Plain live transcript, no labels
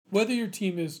Whether your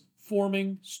team is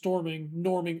forming, storming,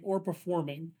 norming, or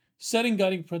performing, setting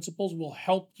guiding principles will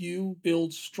help you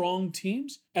build strong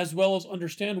teams as well as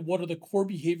understand what are the core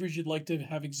behaviors you'd like to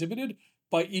have exhibited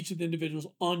by each of the individuals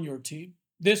on your team.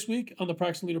 This week on the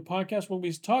Practicing Leader podcast, we'll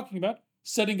be talking about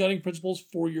setting guiding principles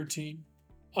for your team.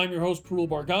 I'm your host, Parul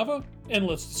Bhargava, and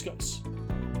let's discuss.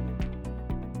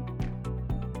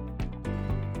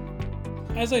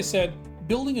 As I said,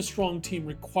 building a strong team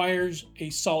requires a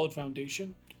solid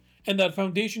foundation, and that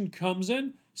foundation comes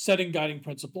in setting guiding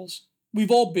principles.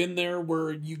 We've all been there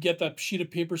where you get that sheet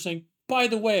of paper saying, by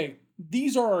the way,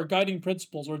 these are our guiding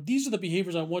principles, or these are the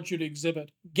behaviors I want you to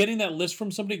exhibit. Getting that list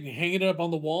from somebody and hanging it up on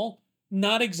the wall,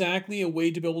 not exactly a way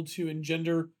to be able to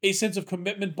engender a sense of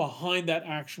commitment behind those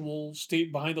actual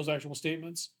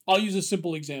statements. I'll use a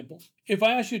simple example. If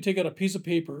I ask you to take out a piece of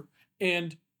paper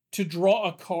and to draw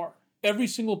a car, every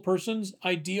single person's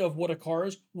idea of what a car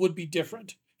is would be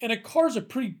different. And a car is a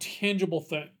pretty tangible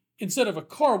thing. Instead of a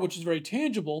car, which is very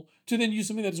tangible, to then use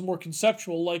something that is more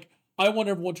conceptual, like I want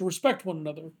everyone to respect one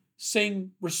another.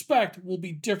 Saying respect will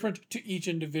be different to each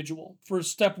individual. For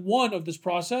step one of this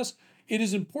process, it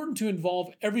is important to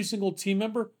involve every single team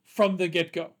member from the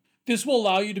get-go. This will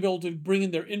allow you to be able to bring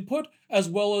in their input as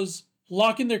well as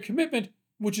lock in their commitment,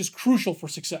 which is crucial for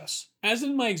success. As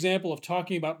in my example of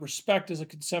talking about respect as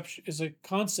a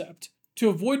concept, to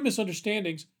avoid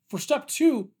misunderstandings, for step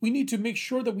two, we need to make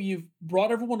sure that we've brought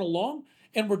everyone along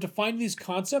and we're defining these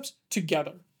concepts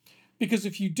together. Because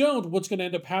if you don't, what's going to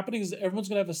end up happening is that everyone's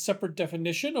going to have a separate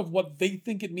definition of what they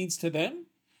think it means to them,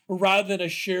 rather than a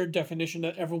shared definition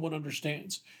that everyone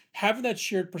understands. Having that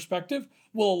shared perspective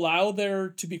will allow there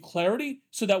to be clarity,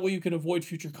 so that way you can avoid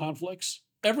future conflicts.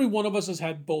 Every one of us has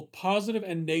had both positive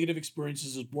and negative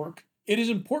experiences at work. It is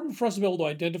important for us to be able to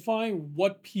identify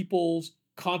what people's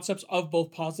concepts of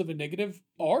both positive and negative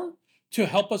are to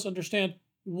help us understand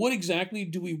what exactly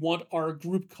do we want our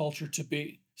group culture to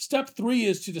be. Step three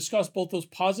is to discuss both those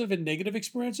positive and negative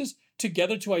experiences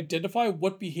together to identify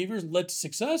what behaviors led to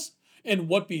success and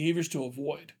what behaviors to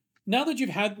avoid. Now that you've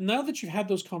had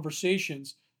those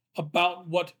conversations about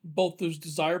what both those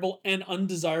desirable and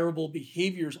undesirable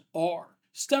behaviors are,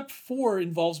 step four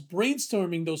involves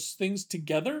brainstorming those things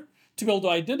together to be able to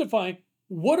identify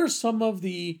what are some of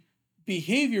the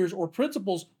behaviors or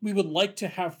principles we would like to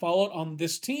have followed on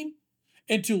this team,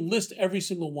 and to list every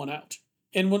single one out.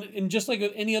 And just like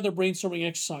with any other brainstorming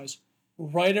exercise,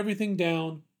 write everything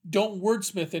down, don't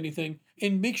wordsmith anything,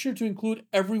 and make sure to include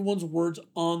everyone's words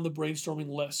on the brainstorming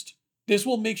list. This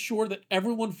will make sure that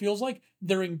everyone feels like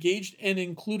they're engaged and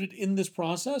included in this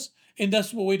process, and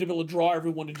that's the way to be able to draw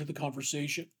everyone into the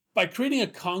conversation. By creating a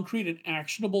concrete and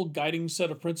actionable guiding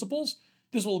set of principles,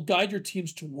 this will guide your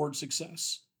teams toward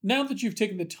success. Now that you've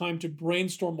taken the time to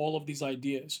brainstorm all of these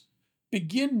ideas,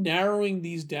 begin narrowing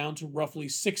these down to roughly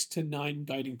 6 to 9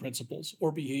 guiding principles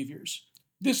or behaviors.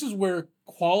 This is where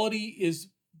quality is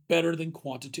better than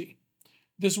quantity.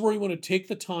 This is where you want to take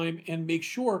the time and make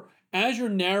sure, as you're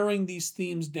narrowing these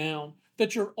themes down,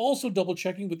 that you're also double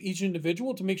checking with each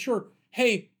individual to make sure,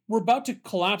 hey, we're about to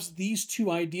collapse these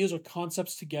two ideas or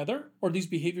concepts together, or these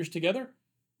behaviors together.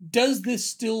 Does this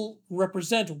still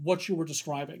represent what you were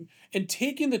describing? And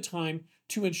taking the time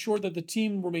to ensure that the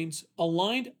team remains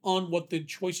aligned on what the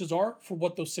choices are for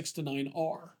what those 6 to 9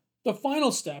 are. The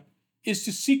final step is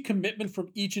to seek commitment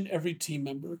from each and every team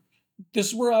member. This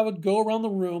is where I would go around the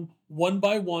room one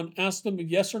by one, ask them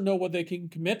yes or no whether they can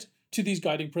commit to these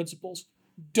guiding principles.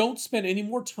 Don't spend any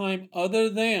more time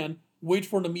other than wait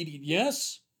for an immediate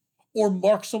yes or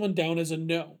mark someone down as a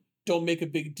no. Don't make a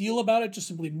big deal about it, just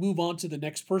simply move on to the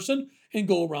next person and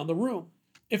go around the room.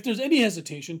 If there's any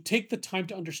hesitation, take the time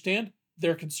to understand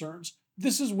their concerns.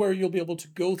 This is where you'll be able to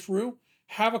go through,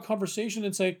 have a conversation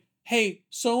and say, hey,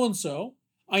 so-and-so,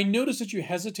 I noticed that you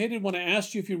hesitated when I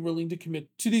asked you if you're willing to commit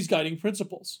to these guiding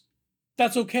principles.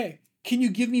 That's okay. Can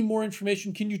you give me more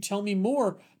information? Can you tell me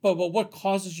more about what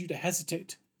causes you to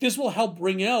hesitate? This will help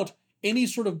bring out any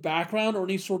sort of background or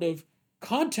any sort of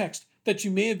context that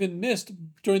you may have been missed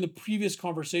during the previous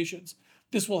conversations.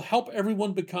 This will help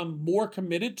everyone become more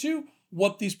committed to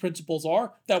what these principles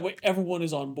are. That way everyone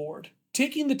is on board.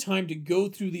 Taking the time to go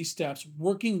through these steps,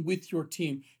 working with your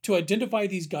team to identify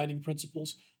these guiding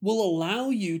principles, will allow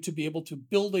you to be able to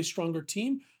build a stronger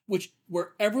team where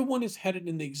everyone is headed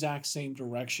in the exact same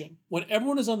direction. When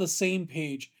everyone is on the same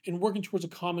page and working towards a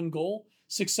common goal,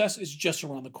 success is just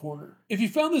around the corner. If you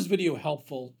found this video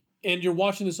helpful and you're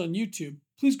watching this on YouTube,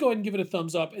 please go ahead and give it a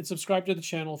thumbs up and subscribe to the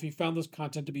channel if you found this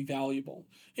content to be valuable.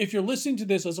 If you're listening to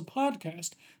this as a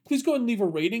podcast, please go ahead and leave a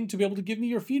rating to be able to give me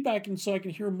your feedback and so I can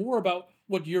hear more about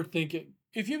what you're thinking.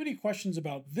 If you have any questions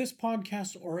about this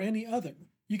podcast or any other,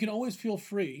 you can always feel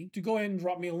free to go ahead and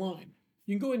drop me a line.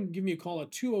 You can go ahead and give me a call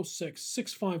at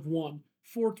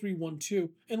 206-651-4312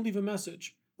 and leave a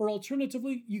message. Or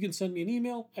alternatively, you can send me an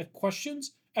email at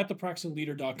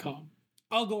questions@thepracticingleader.com.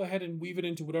 I'll go ahead and weave it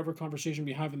into whatever conversation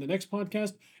we have in the next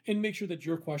podcast and make sure that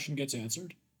your question gets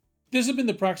answered. This has been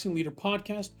the Practicing Leader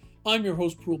Podcast. I'm your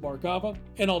host, Prul Bhargava,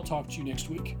 and I'll talk to you next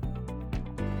week.